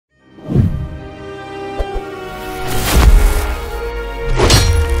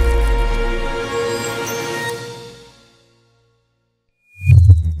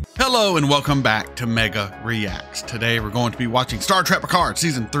Hello and welcome back to Mega Reacts. Today we're going to be watching Star Trek Picard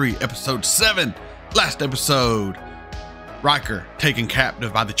Season 3, Episode 7. Last episode, Riker taken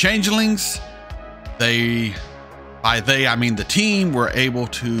captive by the Changelings. By they, I mean the team, were able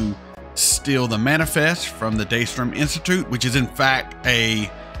to steal the manifest from the Daystrom Institute, which is in fact a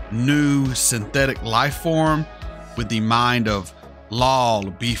new synthetic life form with the mind of Lal,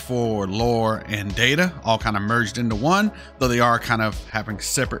 B4, Lore, and Data all kind of merged into one, though they are kind of having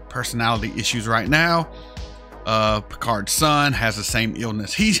separate personality issues right now. Picard's son has the same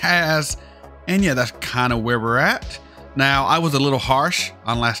illness he has, and yeah, that's kind of where we're at. Now, I was a little harsh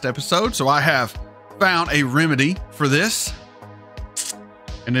on last episode, so I have found a remedy for this,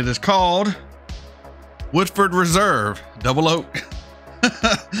 and it is called Woodford Reserve Double Oak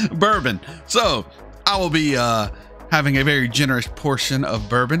Bourbon. So I will be having a very generous portion of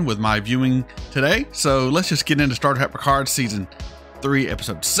bourbon with my viewing today. So let's just get into Star Trek Picard Season 3,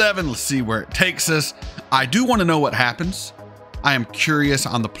 Episode 7. Let's see where it takes us. I do want to know what happens. I am curious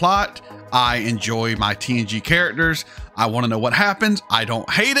on the plot. I enjoy my TNG characters. I want to know what happens. I don't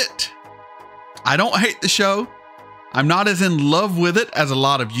hate it. I don't hate the show. I'm not as in love with it as a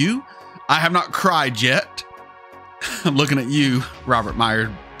lot of you. I have not cried yet. I'm looking at you, Robert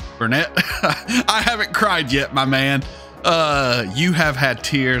Meyer Burnett. I haven't cried yet, my man. You have had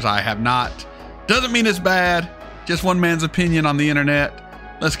tears. I have not. Doesn't mean it's bad. Just one man's opinion on the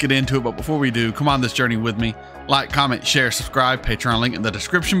internet. Let's get into it. But before we do, come on this journey with me. Like, comment, share, subscribe. Patreon link in the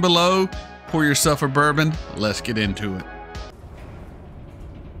description below. Pour yourself a bourbon. Let's get into it.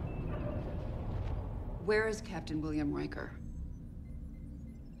 Where is Captain William Riker?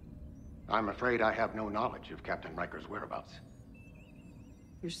 I'm afraid I have no knowledge of Captain Riker's whereabouts.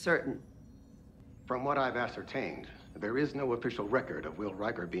 You're certain? From what I've ascertained, there is no official record of Will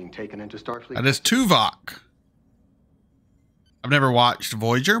Riker being taken into Starfleet. That is Tuvok. I've never watched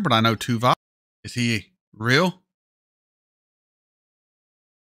Voyager, but I know Tuvok. Is he real?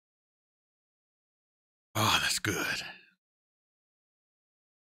 Oh, that's good.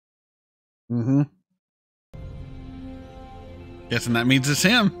 Mm-hmm. Guessing that means it's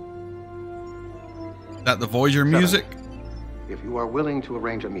him. Is that the Voyager music? If you are willing to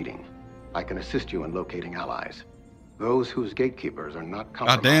arrange a meeting, I can assist you in locating allies. Those whose gatekeepers are not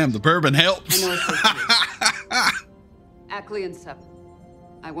compromised. God damn, the bourbon helps. I know it's Ackley 7.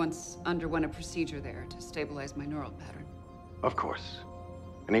 I once underwent a procedure there to stabilize my neural pattern. Of course.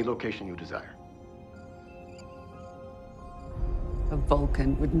 Any location you desire. A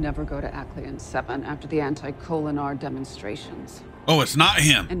Vulcan would never go to Ackley 7 after the anti-Kolinar demonstrations. Oh, it's not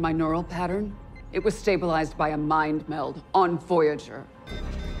him. And my neural pattern? It was stabilized by a mind meld on Voyager.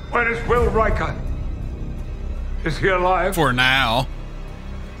 Where is Will Riker? Is he alive? For now.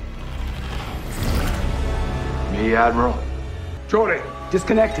 Me, Admiral. Geordi,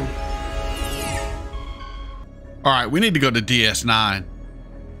 disconnect him. All right, we need to go to DS9.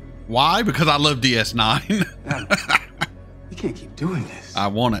 Why? Because I love DS9. We can't keep doing this. I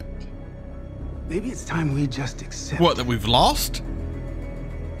want it. Maybe it's time we just accept. What, that we've lost?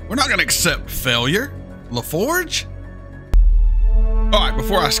 We're not going to accept failure. LaForge? All right,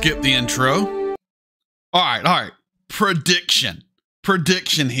 before I skip the intro. All right. Prediction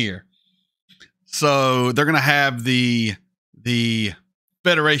here. So they're going to have the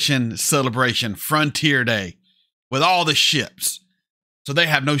Federation celebration, Frontier Day, with all the ships. So they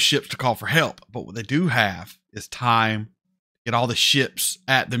have no ships to call for help. But what they do have is time to get all the ships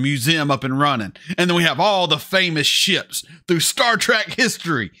at the museum up and running. And then we have all the famous ships through Star Trek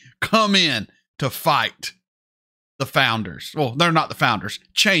history come in to fight the founders. Well, they're not the founders.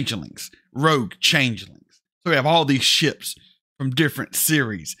 Changelings. Rogue changelings. So we have all these ships from different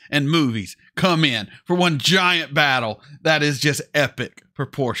series and movies come in for one giant battle that is just epic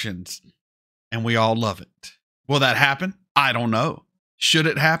proportions. And we all love it. Will that happen? I don't know. Should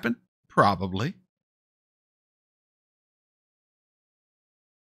it happen? Probably.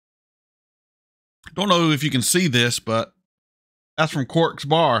 Don't know if you can see this, but that's from Quark's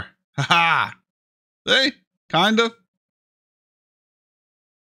bar. Ha ha. See? Kind of.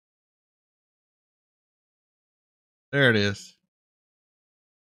 There it is.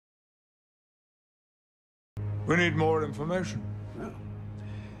 We need more information. Well,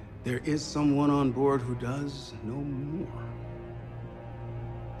 there is someone on board who does know more.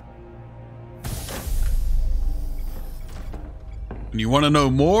 When you want to know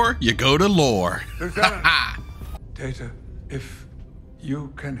more, you go to Lore. Data, if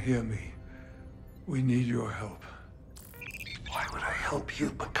you can hear me, we need your help. Why would I help you,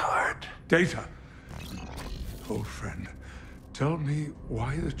 Picard? Data, old friend, tell me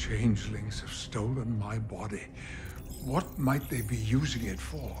why the changelings have stolen my body. What might they be using it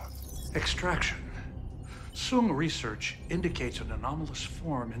for? Extraction. Sung research indicates an anomalous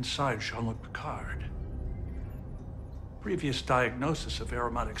form inside Jean-Luc Picard. Previous diagnosis of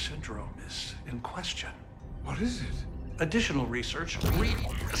aromatic syndrome is in question. What is it? Additional research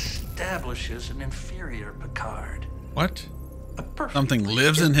re-establishes an inferior Picard. What? A perfectly Something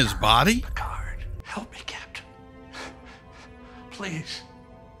lives in his body? Picard, help me, Captain. Please.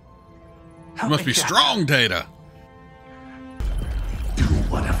 You Help must me, be Captain. strong, Data. Do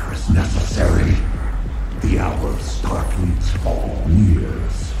whatever is necessary. The hour of Starfleet's fall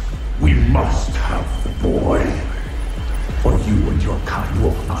nears. We must have the boy, or you and your kind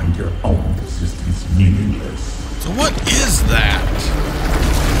will find your own existence meaningless. So what is that?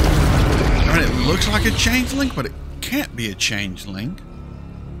 I mean, it looks like a changeling, but it can't be a changeling.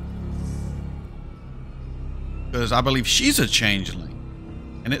 Because I believe she's a changeling.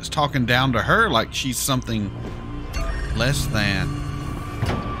 And it's talking down to her like she's something less than.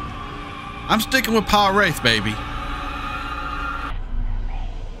 I'm sticking with PAH-WRAITH, baby.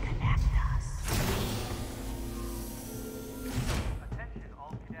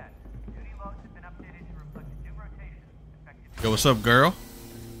 Yo, what's up, girl?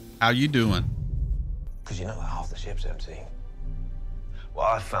 How you doing? Because you know half the ship's empty. Well,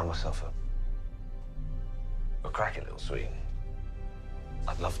 I found myself a cracking little sweet.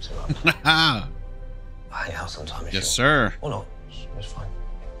 I'd love to. I'll hang out sometime. Yes, sir. Or not. It's fine.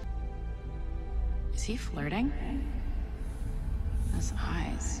 Is he flirting? Those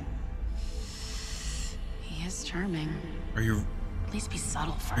eyes. He is charming. Are you At least be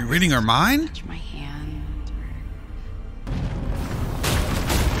subtle first. Are you reading her mind? Touch my hand.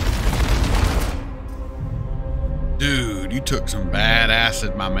 Dude, you took some bad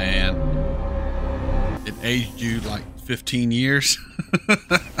acid, my man. It aged you like 15 years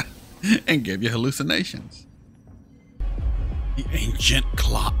and gave you hallucinations. The ancient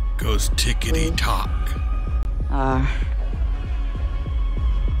clock goes tickety-tock.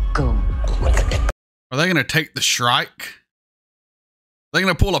 Go. Are they going to take the Shrike? Are they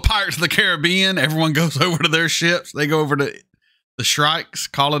going to pull a Pirates of the Caribbean? Everyone goes over to their ships. They go over to the Shrikes,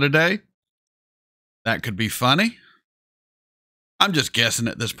 call it a day. That could be funny. I'm just guessing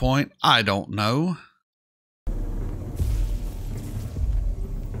at this point. I don't know.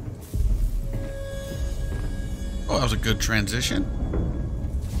 Oh, that was a good transition.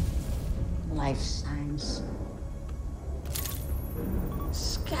 Life signs.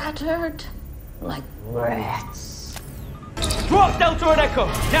 Scattered like rats. Drop Delta and Echo!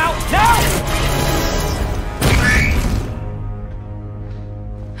 Now! Now!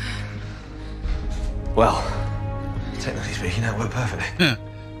 Well, technically speaking, that worked perfectly.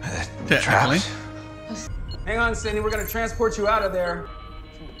 Technically. Hang on, Cindy. We're gonna transport you out of there.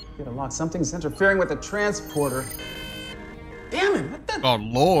 Get a lock. Something's interfering with the transporter. Damn it! What the? Oh,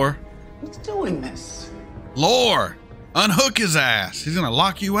 Lore. Who's doing this? Lore! Unhook his ass. He's gonna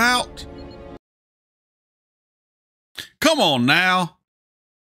lock you out. Come on now.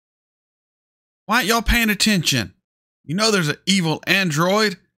 Why aren't y'all paying attention? You know there's an evil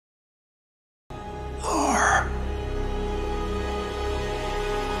android. Lore.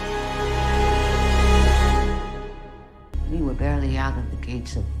 We were barely out of the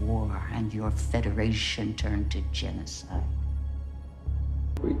gates of war, and your Federation turned to genocide.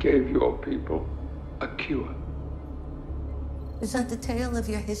 We gave your people a cure. Is that the tale of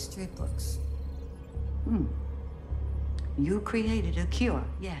your history books? You created a cure,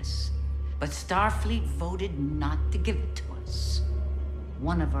 yes. But Starfleet voted not to give it to us.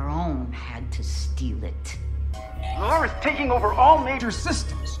 One of our own had to steal it. Lore is taking over all major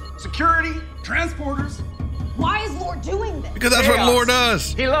systems. Security, transporters. Why is Lore doing this? Because that's what Lore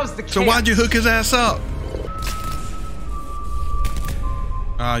does. He loves the chaos. So why'd you hook his ass up?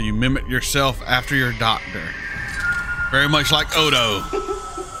 You mimic yourself after your doctor. Very much like Odo.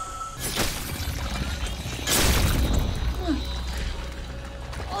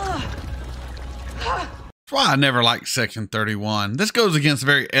 That's why I never liked Section 31. This goes against the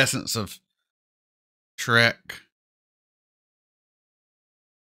very essence of Trek.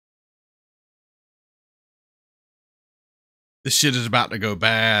 This shit is about to go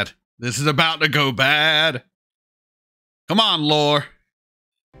bad. This is about to go bad. Come on, Lore.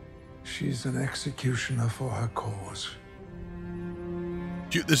 She's an executioner for her cause.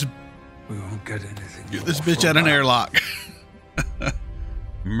 Shoot this. We won't get anything. Shoot this more bitch from at an her. airlock.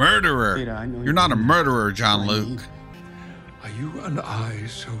 Murderer. Peter, I know You're not a murderer, John Luke. Are you and I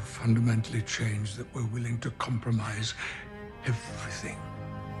so fundamentally changed that we're willing to compromise everything?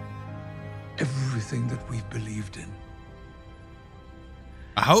 Everything that we've believed in?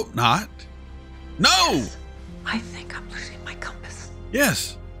 I hope not. No! I think I'm losing my compass.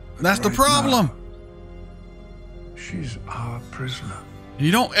 Yes. That's the problem. Now, she's our prisoner.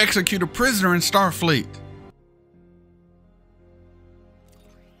 You don't execute a prisoner in Starfleet.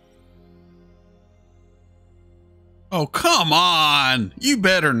 Oh, come on. You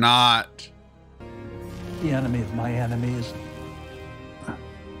better not. The enemy of my enemies.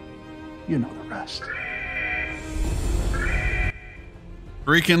 You know the rest.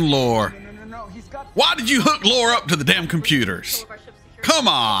 Freaking Lore. Why did you hook Lore up to the damn computers? Come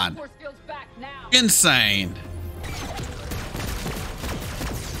on. Insane.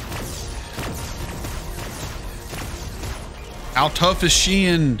 How tough is she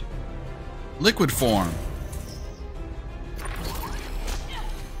in liquid form?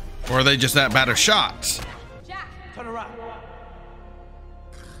 Or are they just that bad of shots? Turn around.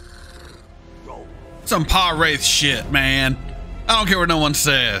 Some PAH-WRAITH shit, man. I don't care what no one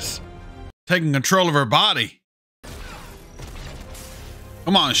says. Taking control of her body.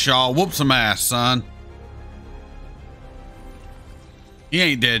 Come on, Shaw. Whoop some ass, son. He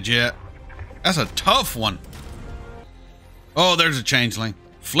ain't dead yet. That's a tough one. Oh, there's a changeling.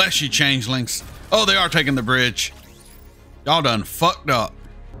 Fleshy changelings. Oh, they are taking the bridge. Y'all done fucked up.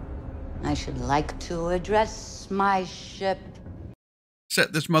 I should like to address my ship.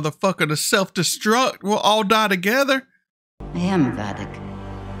 Set this motherfucker to self-destruct. We'll all die together. I am Vadic.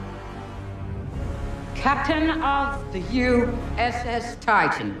 Captain of the USS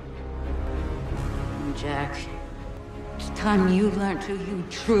Titan. Jack, it's time you learned who you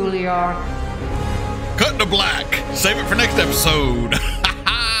truly are. Cut to black. Save it for next episode.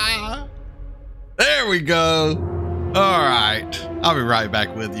 There we go. All right. I'll be right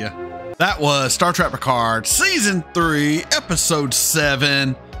back with you. That was Star Trek Picard, Season 3, Episode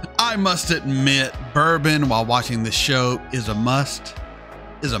 7. I must admit, bourbon while watching this show is a must.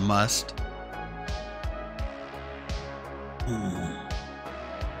 Is a must.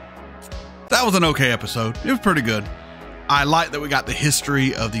 That was an okay episode. It was pretty good. I like that we got the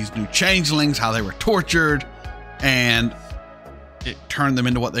history of these new changelings, how they were tortured, and it turned them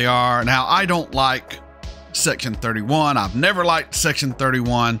into what they are. Now, I don't like Section 31. I've never liked Section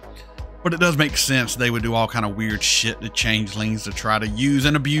 31. But it does make sense they would do all kind of weird shit to changelings to try to use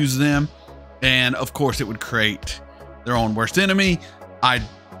and abuse them. And of course it would create their own worst enemy. I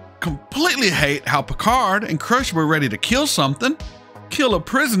completely hate how Picard and Crusher were ready to kill something. Kill a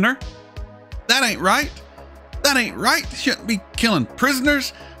prisoner. That ain't right. That ain't right. Shouldn't be killing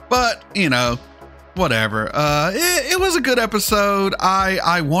prisoners. But, you know, whatever. It was a good episode.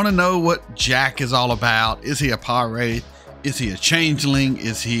 I want to know what Jack is all about. Is he a PAH-WRAITH? Is he a changeling?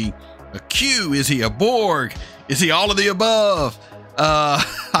 Is he a Q? Is he a Borg? Is he all of the above?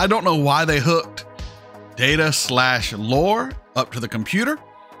 I don't know why they hooked Data/Lore up to the computer.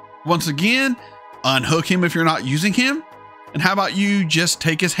 Once again, unhook him if you're not using him. And how about you just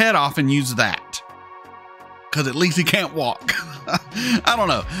take his head off and use that? Because at least he can't walk. I don't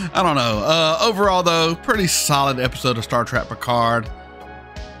know. Overall, though, pretty solid episode of Star Trek Picard.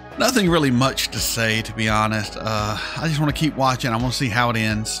 Nothing really much to say, to be honest. I just want to keep watching. I want to see how it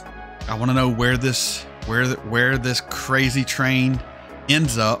ends. I want to know where this crazy train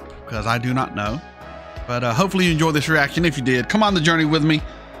ends up, because I do not know. But hopefully you enjoyed this reaction. If you did, come on the journey with me.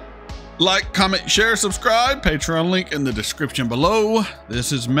 Like, comment, share, subscribe. Patreon link in the description below.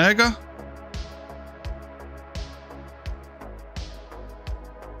 This is Mega.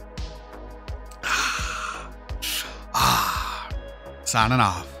 Signing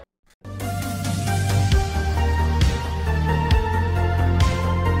off.